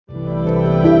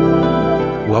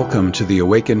Welcome to the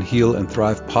Awaken, Heal, and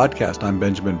Thrive podcast. I'm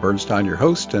Benjamin Bernstein, your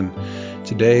host, and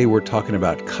today we're talking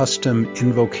about custom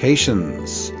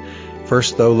invocations.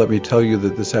 First, though, let me tell you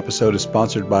that this episode is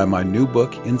sponsored by my new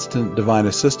book, Instant Divine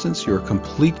Assistance, your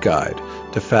complete guide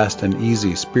to fast and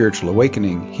easy spiritual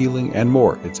awakening, healing, and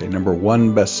more. It's a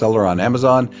 #1 bestseller on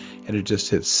Amazon, and it just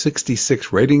hit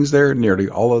 66 ratings there, nearly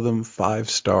all of them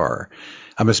 5-star.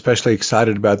 I'm especially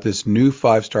excited about this new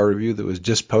 5-star review that was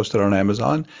just posted on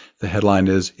Amazon. The headline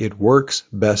is, "It Works,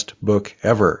 Best Book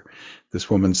Ever." This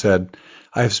woman said,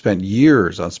 "I have spent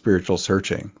years on spiritual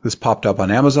searching. This popped up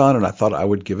on Amazon and I thought I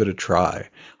would give it a try.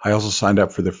 I also signed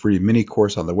up for the free mini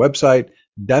course on the website.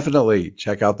 Definitely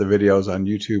check out the videos on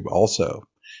YouTube also.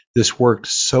 This worked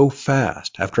so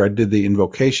fast. After I did the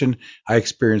invocation, I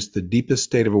experienced the deepest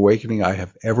state of awakening I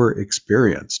have ever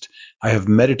experienced. I have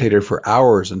meditated for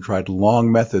hours and tried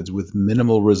long methods with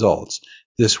minimal results.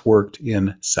 This worked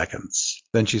in seconds."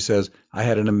 Then she says, "I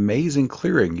had an amazing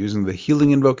clearing using the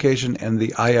healing invocation and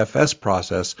the IFS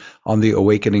process on the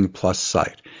Awakening Plus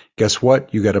site. Guess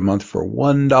what? You get a month for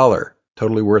 $1.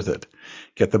 Totally worth it.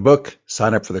 Get the book,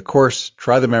 sign up for the course,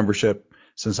 try the membership.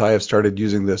 Since I have started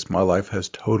using this, my life has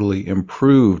totally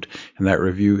improved." And that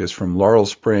review is from Laurel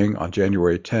Spring on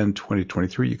January 10,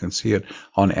 2023. You can see it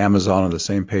on Amazon on the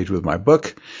same page with my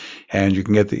book. And you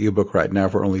can get the ebook right now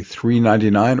for only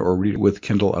 $3.99 or read it with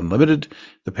Kindle Unlimited.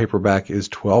 The paperback is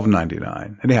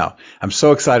 $12.99. Anyhow, I'm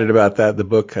so excited about that. The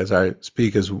book, as I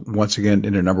speak, is once again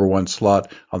in a #1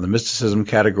 slot on the mysticism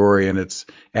category, and it's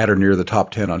at or near the top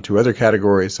 10 on 2 other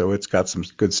categories. So it's got some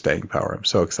good staying power. I'm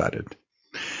so excited.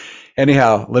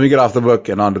 Anyhow, let me get off the book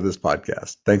and onto this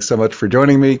podcast. Thanks so much for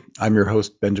joining me. I'm your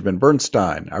host, Benjamin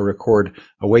Bernstein. I record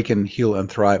Awaken, Heal, and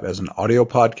Thrive as an audio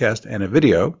podcast and a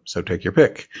video, so take your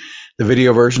pick. The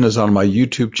video version is on my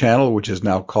YouTube channel, which is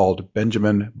now called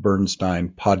Benjamin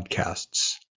Bernstein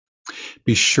Podcasts.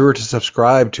 Be sure to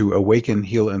subscribe to Awaken,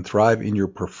 Heal, and Thrive in your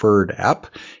preferred app.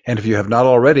 And if you have not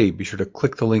already, be sure to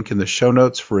click the link in the show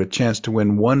notes for a chance to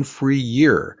win 1 free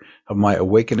year of my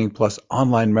Awakening Plus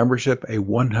online membership, a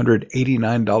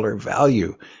 $189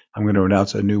 value. I'm going to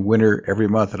announce a new winner every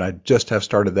month, and I just have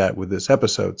started that with this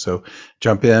episode. So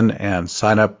jump in and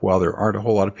sign up while there aren't a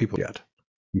whole lot of people yet.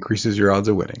 Increases your odds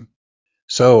of winning.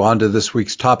 So on to this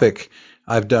week's topic.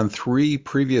 I've done 3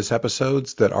 previous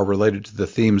episodes that are related to the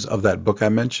themes of that book I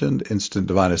mentioned, Instant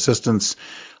Divine Assistance.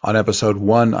 On episode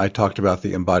 1, I talked about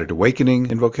the Embodied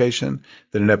Awakening invocation.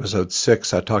 Then in episode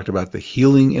 6, I talked about the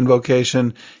Healing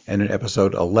invocation. And in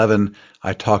episode 11,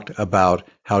 I talked about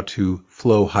how to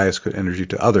flow highest good energy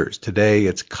to others. Today,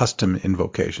 it's custom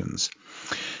invocations.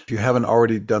 If you haven't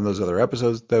already done those other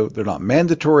episodes, though they're not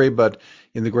mandatory, but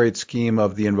in the great scheme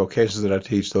of the invocations that I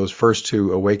teach, those first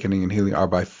 2, awakening and healing, are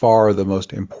by far the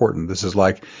most important. This is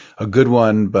like a good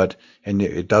one, and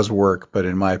it does work, but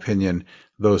in my opinion,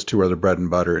 those 2 are the bread and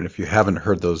butter. And if you haven't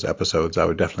heard those episodes, I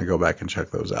would definitely go back and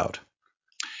check those out.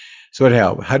 So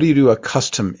anyhow, how do you do a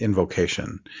custom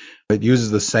invocation? It uses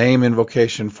the same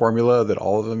invocation formula that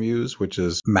all of them use, which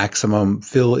is maximum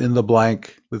fill in the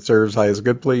blank that serves highest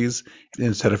good, please.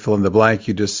 Instead of fill in the blank,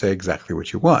 you just say exactly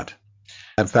what you want.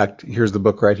 In fact, here's the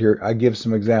book right here. I give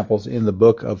some examples in the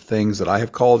book of things that I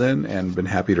have called in and been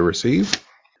happy to receive.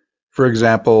 For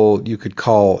example, you could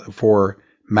call for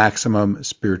maximum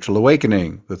spiritual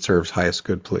awakening that serves highest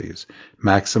good, please.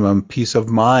 Maximum peace of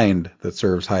mind that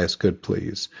serves highest good,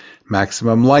 please.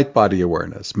 Maximum light body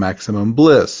awareness, maximum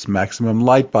bliss, maximum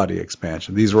light body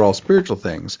expansion. These are all spiritual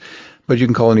things, but you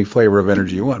can call any flavor of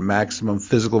energy you want. Maximum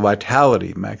physical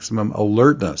vitality, maximum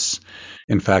alertness.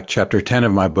 In fact, chapter 10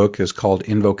 of my book is called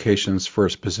Invocations for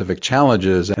Specific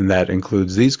Challenges, and that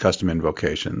includes these custom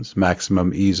invocations: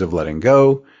 maximum ease of letting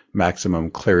go, maximum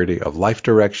clarity of life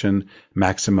direction,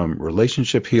 maximum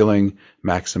relationship healing,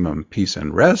 maximum peace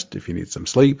and rest if you need some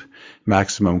sleep,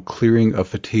 maximum clearing of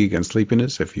fatigue and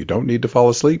sleepiness if you don't need to fall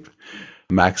asleep,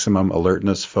 maximum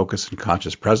alertness, focus, and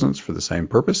conscious presence for the same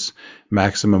purpose,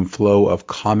 maximum flow of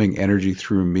calming energy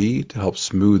through me to help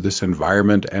smooth this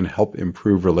environment and help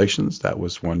improve relations. That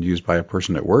was one used by a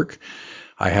person at work.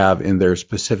 I have in there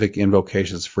specific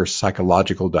invocations for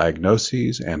psychological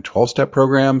diagnoses and 12-step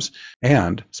programs,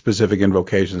 and specific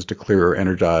invocations to clear or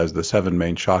energize the 7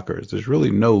 main chakras. There's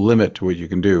really no limit to what you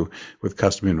can do with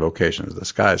custom invocations. The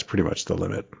sky is pretty much the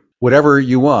limit. Whatever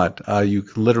you want, you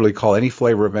can literally call any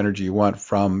flavor of energy you want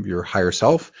from your higher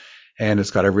self, and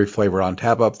it's got every flavor on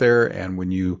tap up there. And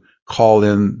when you call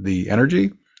in the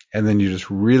energy, and then you just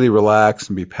really relax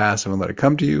and be passive and let it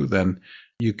come to you, then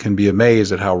you can be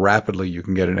amazed at how rapidly you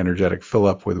can get an energetic fill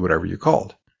up with whatever you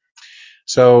called.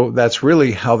 So that's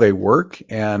really how they work.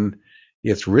 And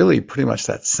It's really pretty much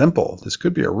that simple. This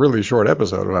could be a really short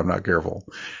episode if I'm not careful.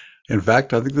 In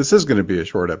fact, I think this is going to be a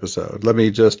short episode. Let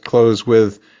me just close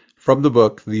with, from the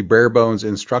book, the bare bones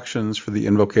instructions for the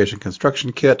Invocation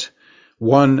Construction Kit.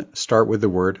 1, start with the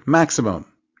word maximum.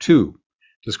 2,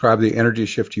 describe the energy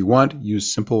shift you want.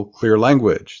 Use simple, clear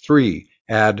language. 3,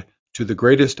 add to the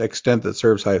greatest extent that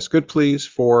serves highest good, please.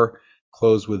 4,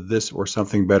 close with this or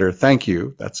something better. Thank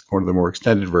you. That's one of the more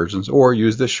extended versions. Or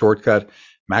use this shortcut,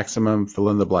 maximum, fill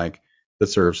in the blank, that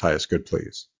serves highest good,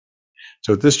 please.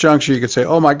 So at this juncture, you could say,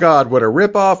 oh my God, what a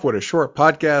ripoff, what a short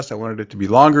podcast. I wanted it to be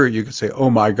longer. You could say, oh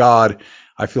my God,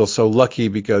 I feel so lucky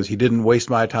because he didn't waste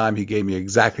my time. He gave me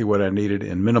exactly what I needed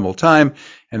in minimal time.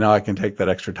 And now I can take that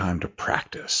extra time to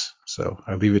practice. So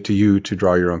I leave it to you to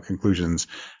draw your own conclusions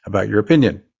about your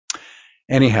opinion.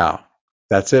 Anyhow,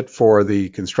 that's it for the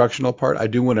constructional part. I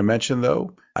do want to mention,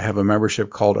 though, I have a membership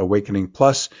called Awakening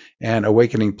Plus, and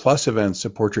Awakening Plus events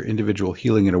support your individual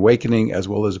healing and awakening as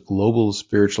well as global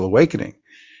spiritual awakening.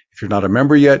 If you're not a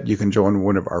member yet, you can join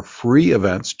one of our free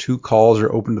events. 2 calls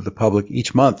are open to the public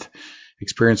each month.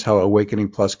 Experience how Awakening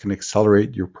Plus can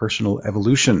accelerate your personal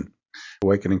evolution.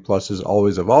 Awakening Plus is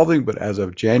always evolving, but as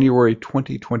of January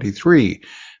 2023,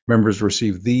 members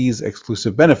receive these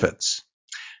exclusive benefits.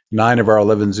 9 of our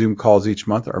 11 Zoom calls each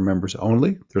month are members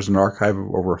only. There's an archive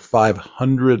of over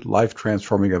 500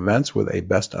 life-transforming events with a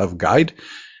best-of guide.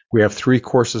 We have 3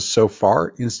 courses so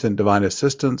far: Instant Divine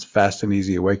Assistance, Fast and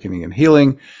Easy Awakening and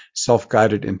Healing,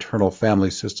 Self-Guided Internal Family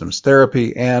Systems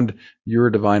Therapy, and Your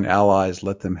Divine Allies,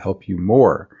 Let Them Help You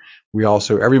More. We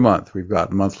also, every month, we've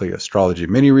got monthly astrology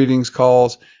mini-readings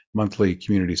calls, monthly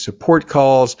community support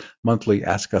calls, monthly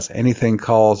Ask Us Anything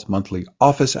calls, monthly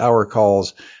office hour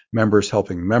calls, members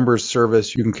helping members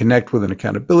service. You can connect with an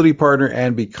accountability partner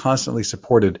and be constantly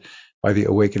supported by the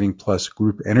Awakening Plus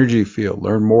group energy field.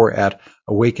 Learn more at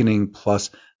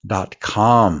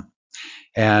awakeningplus.com.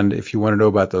 And if you want to know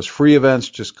about those free events,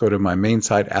 just go to my main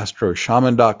site,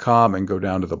 astroshaman.com, and go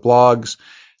down to the blogs.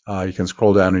 You can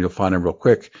scroll down and you'll find them real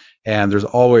quick. And there's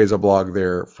always a blog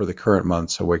there for the current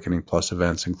month's Awakening Plus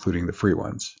events, including the free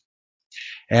ones.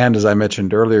 And as I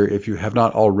mentioned earlier, if you have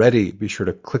not already, be sure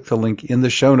to click the link in the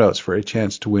show notes for a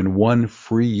chance to win 1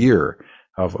 free year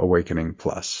of Awakening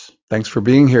Plus. Thanks for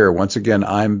being here. Once again,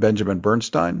 I'm Benjamin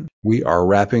Bernstein. We are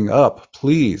wrapping up.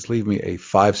 Please leave me a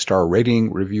 5-star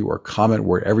rating, review, or comment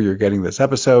wherever you're getting this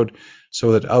episode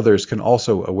so that others can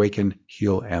also awaken,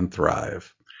 heal, and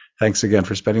thrive. Thanks again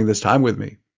for spending this time with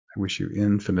me. I wish you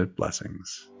infinite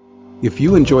blessings. If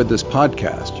you enjoyed this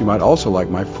podcast, you might also like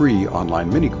my free online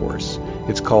mini-course.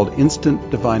 It's called Instant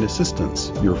Divine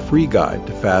Assistance, your free guide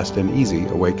to fast and easy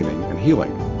awakening and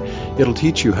healing. It'll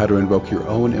teach you how to invoke your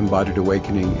own embodied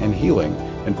awakening and healing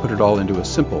and put it all into a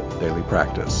simple daily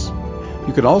practice.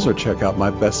 You can also check out my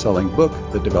best-selling book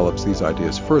that develops these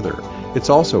ideas further.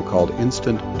 It's also called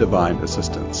Instant Divine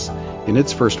Assistance. In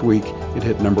its first week, it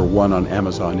hit number 1 on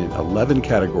Amazon in 11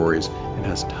 categories and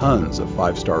has tons of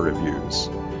 5-star reviews.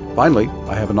 Finally,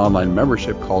 I have an online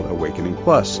membership called Awakening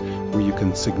Plus, where you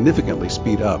can significantly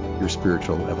speed up your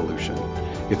spiritual evolution.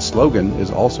 Its slogan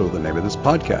is also the name of this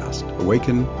podcast: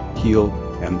 Awaken, Heal,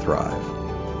 and Thrive.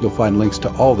 You'll find links to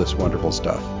all this wonderful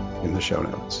stuff in the show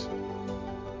notes.